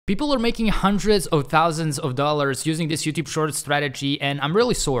People are making hundreds of thousands of dollars using this YouTube Shorts strategy, and I'm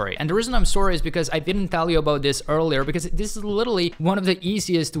really sorry. And the reason I'm sorry is because I didn't tell you about this earlier, because this is literally one of the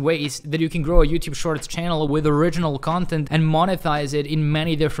easiest ways that you can grow a YouTube Shorts channel with original content and monetize it in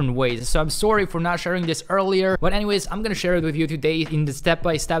many different ways. So I'm sorry for not sharing this earlier, but anyways, I'm gonna share it with you today in the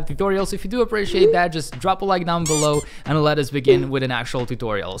step-by-step tutorial. So if you do appreciate that, just drop a like down below and let us begin with an actual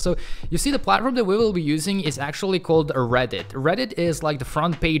tutorial. So you see, the platform that we will be using is actually called Reddit. Reddit is like the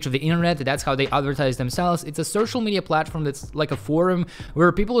front page of the internet. That's how they advertise themselves. It's a social media platform that's like a forum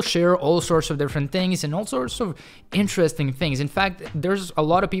where people share all sorts of different things and all sorts of interesting things. In fact, there's a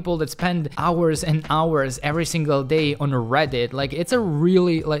lot of people that spend hours and hours every single day on Reddit. Like, it's a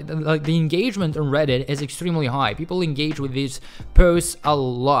really like the engagement on Reddit is extremely high. People engage with these posts a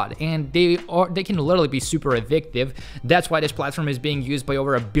lot, and they can literally be super addictive. That's why this platform is being used by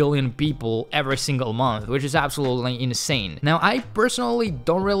over 1 billion people every single month, which is absolutely insane. Now, I personally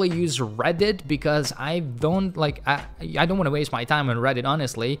don't really use Reddit because I don't want to waste my time on Reddit,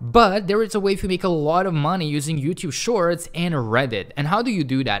 honestly, but there is a way to make a lot of money using YouTube Shorts and Reddit. And how do you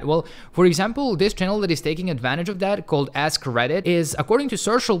do that? Well, for example, this channel that is taking advantage of that, called Ask Reddit, is, according to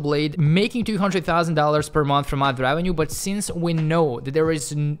Social Blade, making $200,000 per month from ad revenue. But since we know that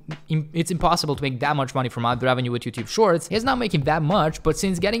it's impossible to make that much money from ad revenue with YouTube Shorts, he's not making that much. But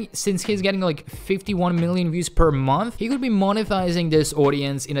since he's getting like 51 million views per month, he could be monetizing this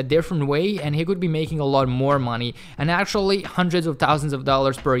audience in a different way, and he could be making a lot more money, and actually hundreds of thousands of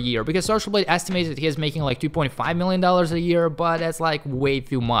dollars per year, because Social Blade estimates that he is making like $2.5 million a year, but that's like way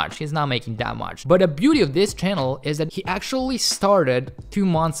too much. He's not making that much. But the beauty of this channel is that he actually started 2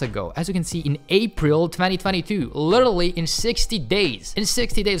 months ago, as you can see, in April 2022, literally in 60 days.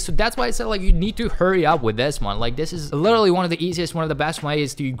 So that's why I said, like, you need to hurry up with this one. Like, this is literally one of the easiest, one of the best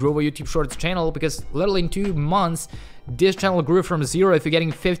ways to grow a YouTube Shorts channel, because literally in 2 months this channel grew from 0 to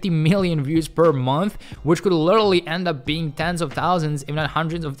getting 50 million views per month, which could literally end up being tens of thousands, if not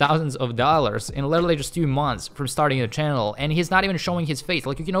hundreds of thousands of dollars in literally just 2 months from starting the channel. And he's not even showing his face.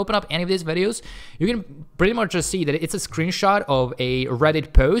 Like, you can open up any of these videos, you can pretty much just see that it's a screenshot of a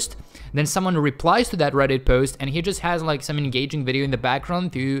Reddit post, then someone replies to that Reddit post, and he just has like some engaging video in the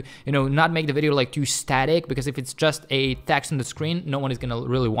background to, you know, not make the video like too static, because if it's just a text on the screen, no one is gonna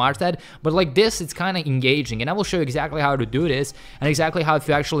really watch that. But like this, it's kind of engaging, and I will show you exactly how to do this and exactly how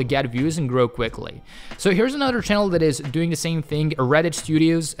to actually get views and grow quickly. So here's another channel that is doing the same thing, Reddit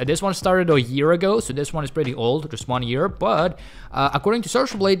Studios. This one started a year ago, so this one is pretty old, just 1 year, but according to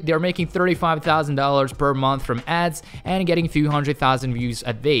Social Blade, they're making $35,000 per month from ads and getting 200,000 views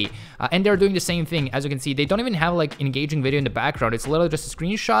a day. And they're doing the same thing. As you can see, they don't even have like engaging video in the background. It's literally just a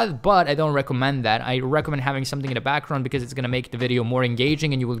screenshot, but I don't recommend that. I recommend having something in the background because it's gonna make the video more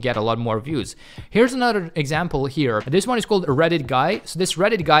engaging and you will get a lot more views. Here's another example here. This one is called Reddit Guy. So this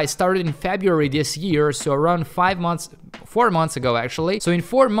Reddit Guy started in February this year, so around 4 months ago actually. So in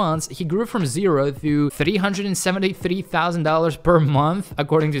 4 months, he grew from 0 to $373,000 per month,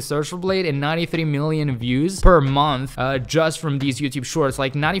 according to Social Blade, and 93 million views per month just from these YouTube Shorts,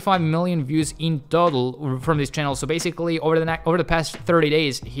 like 95 million views in total from this channel. So basically, over the past 30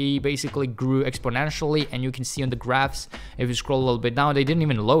 days, he basically grew exponentially, and you can see on the graphs, if you scroll a little bit down, they didn't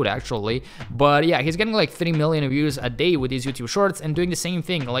even load actually. But yeah, he's getting like 3 million views a day with these YouTube Shorts and doing the same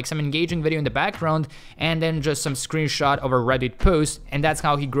thing, like some engaging video in the background and then just some screenshot of a Reddit post, and that's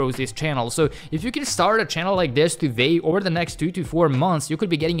how he grows this channel. So if you can start a channel like this today, over the next 2 to 4 months, you could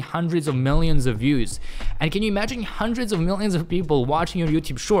be getting hundreds of millions of views. And can you imagine hundreds of millions of people watching your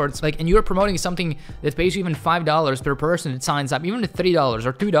YouTube Shorts, like, and you're promoting something that pays you even $5 per person that signs up, even $3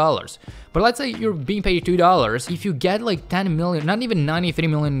 or $2. But let's say you're being paid $2. If you get like 10 million, not even 93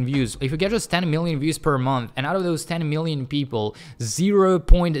 million views, if you get just 10 million views per month, and out of those 10 million people,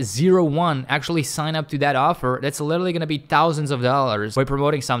 0.01 actually sign up to that offer, that's literally gonna be thousands of dollars by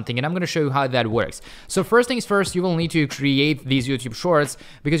promoting something. And I'm gonna show you how that works. So first things first, you will need to create these YouTube Shorts,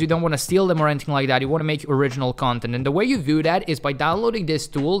 because you don't want to steal them or anything like that. You want to make original content, and the way you do that is by downloading this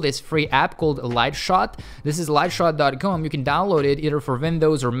tool, this free app called Lightshot. This is lightshot.com. You can download it either for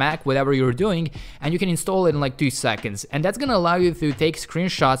Windows or Mac, whatever you're doing, and you can install it in like 2 seconds, and that's gonna allow you to take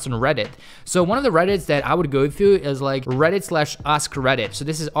screenshots on Reddit. So one of the Reddits that I would go through is like Reddit/AskReddit. So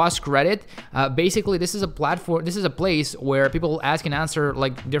this is Ask Reddit. Basically, this is a platform, this is a place where people ask and answer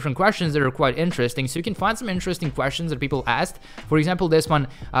like different questions that are quite interesting. So you can find some interesting questions that people asked. For example, this one,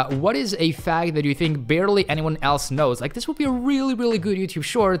 what is a fact that you think barely anyone else knows? Like, this would be a really, really good YouTube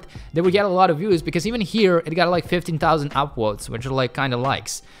Short that would get a lot of views, because even here, it got like 15,000 upvotes, which are like kind of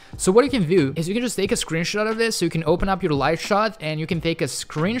likes. So what you can do is you can just take a screenshot of this. So you can open up your Lightshot and you can take a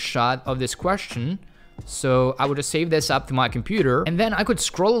screenshot of this question. So I would just save this up to my computer, and then I could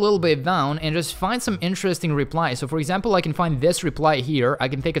scroll a little bit down and just find some interesting replies. So for example, I can find this reply here. I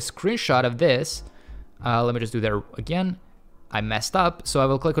can take a screenshot of this. Let me just do that again. I messed up. So I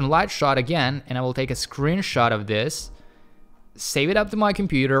will click on light shot again, and I will take a screenshot of this, save it up to my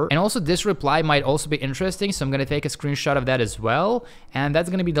computer. And also this reply might also be interesting, so I'm gonna take a screenshot of that as well, and that's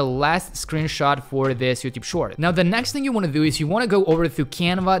gonna be the last screenshot for this YouTube short. Now the next thing you want to do is you want to go over to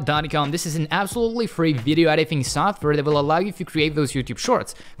canva.com. This is an absolutely free video editing software that will allow you to create those YouTube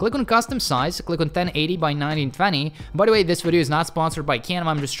shorts. Click on custom size, click on 1080 by 1920. By the way, this video is not sponsored by Canva.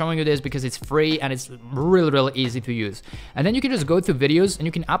 I'm just showing you this because it's free and it's really easy to use. And then you can just go to videos and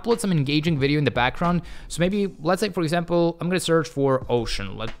you can upload some engaging video in the background. So maybe, let's say for example, I'm gonna search for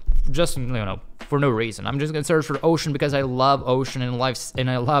ocean, like just, you know, for no reason. I'm just gonna search for ocean because I love ocean and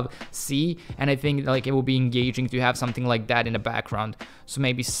I love sea, and I think like it will be engaging to have something like that in the background. So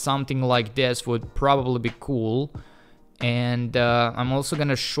maybe something like this would probably be cool. And I'm also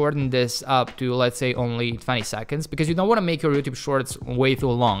gonna shorten this up to, let's say, only 20 seconds because you don't want to make your YouTube shorts way too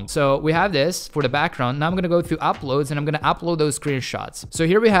long. So we have this for the background. Now I'm gonna go to uploads and I'm gonna upload those screenshots. So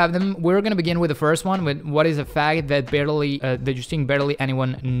here we have them. We're gonna begin with the first one, with what is a fact that that you think barely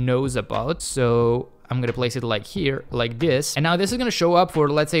anyone knows about. So I'm gonna place it like here, like this. And now this is gonna show up for,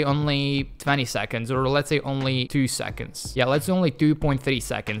 let's say, only 20 seconds, or let's say only 2 seconds. Yeah, let's do only 2.3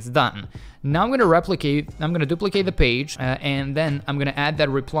 seconds, done. Now I'm gonna duplicate the page, and then I'm gonna add that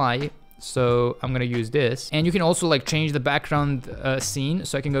reply. So I'm gonna use this, and you can also like change the background scene.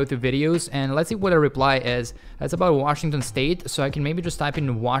 So I can go to videos, and let's see what a reply is. It's about Washington State, so I can maybe just type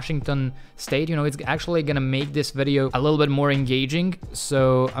in Washington State. You know, it's actually gonna make this video a little bit more engaging.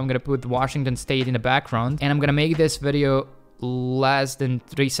 So I'm gonna put Washington State in the background, and I'm gonna make this video less than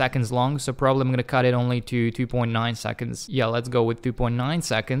 3 seconds long, so probably I'm gonna cut it only to 2.9 seconds. Yeah, let's go with 2.9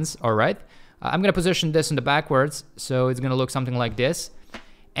 seconds. All right, I'm gonna position this in the backwards, so it's gonna look something like this.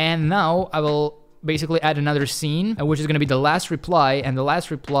 And now I will basically add another scene, which is gonna be the last reply, and the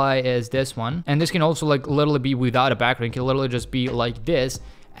last reply is this one. And this can also like literally be without a background. It can literally just be like this,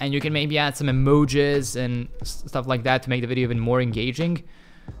 and you can maybe add some emojis and stuff like that to make the video even more engaging.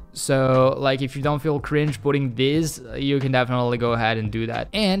 So like if you don't feel cringe putting this, you can definitely go ahead and do that.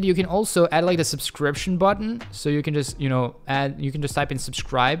 And you can also add like the subscription button, so you can just, you know, you can just type in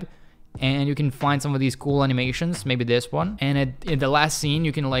subscribe, and you can find some of these cool animations, maybe this one. And in the last scene,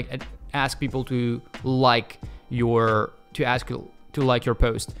 you can like ask people to like your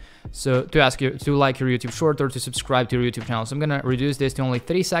post. So to ask you to like your YouTube short or to subscribe to your YouTube channel. So I'm gonna reduce this to only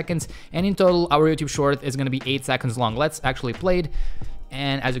 3 seconds, and in total our YouTube short is gonna be 8 seconds long. Let's actually play it.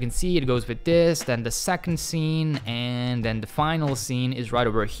 And as you can see, it goes with this, then the second scene, and then the final scene is right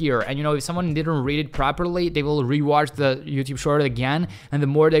over here. And you know, if someone didn't read it properly, they will rewatch the YouTube short again, and the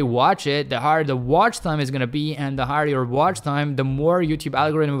more they watch it, the higher the watch time is gonna be, and the higher your watch time, the more YouTube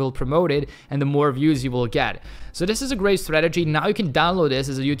algorithm will promote it, and the more views you will get. So this is a great strategy. Now you can download this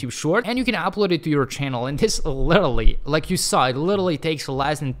as a YouTube short, and you can upload it to your channel. And this literally, like you saw, it literally takes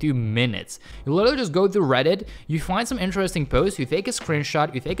less than 2 minutes. You literally just go to Reddit, you find some interesting posts, you take a screenshot,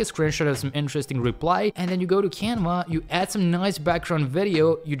 of some interesting reply, and then you go to Canva, you add some nice background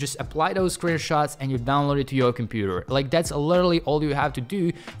video, you just apply those screenshots, and you download it to your computer. Like that's literally all you have to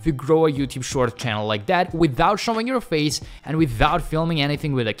do to grow a YouTube short channel like that, without showing your face and without filming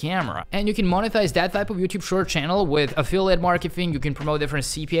anything with a camera. And you can monetize that type of YouTube short channel with affiliate marketing. You can promote different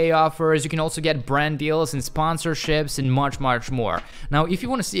CPA offers, you can also get brand deals and sponsorships and much more. Now if you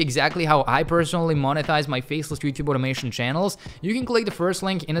want to see exactly how I personally monetize my faceless YouTube automation channels, you can click the first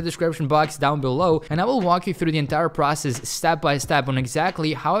link in the description box down below, and I will walk you through the entire process step by step on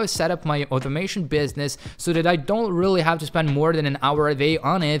exactly how I set up my automation business so that I don't really have to spend more than an hour a day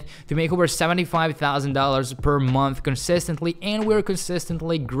on it to make over $75,000 per month consistently, and we're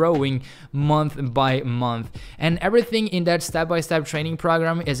consistently growing month by month. And everything in that step-by-step training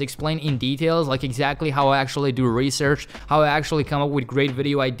program is explained in details, like exactly how I actually do research, how I actually come up with great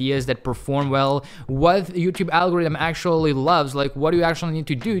video ideas that perform well, what YouTube algorithm actually loves, like what do you actually need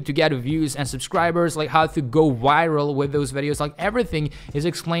to do to get views and subscribers, like how to go viral with those videos. Like everything is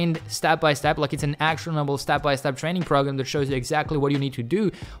explained step by step, like it's an actionable step-by-step training program that shows you exactly what you need to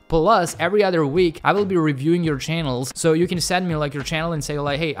do. Plus every other week I will be reviewing your channels, so you can send me like your channel and say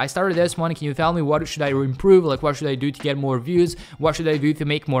like, hey, I started this one, can you tell me what should I improve, like what should I do to get more views, what should I do to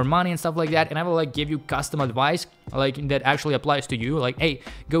make more money and stuff like that. And I will like give you custom advice like that actually applies to you, like, hey,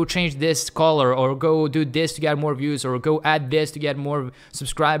 go change this color, or go do this to get more views, or go add this to get more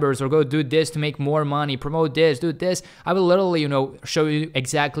subscribers, or go do this to make more money, promote this, do this, I will literally, show you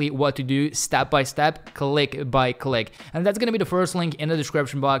exactly what to do step by step, click by click. And that's gonna be the first link in the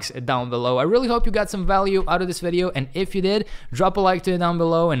description box down below. I really hope you got some value out of this video, and if you did, drop a like to it down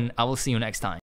below, and I will see you next time.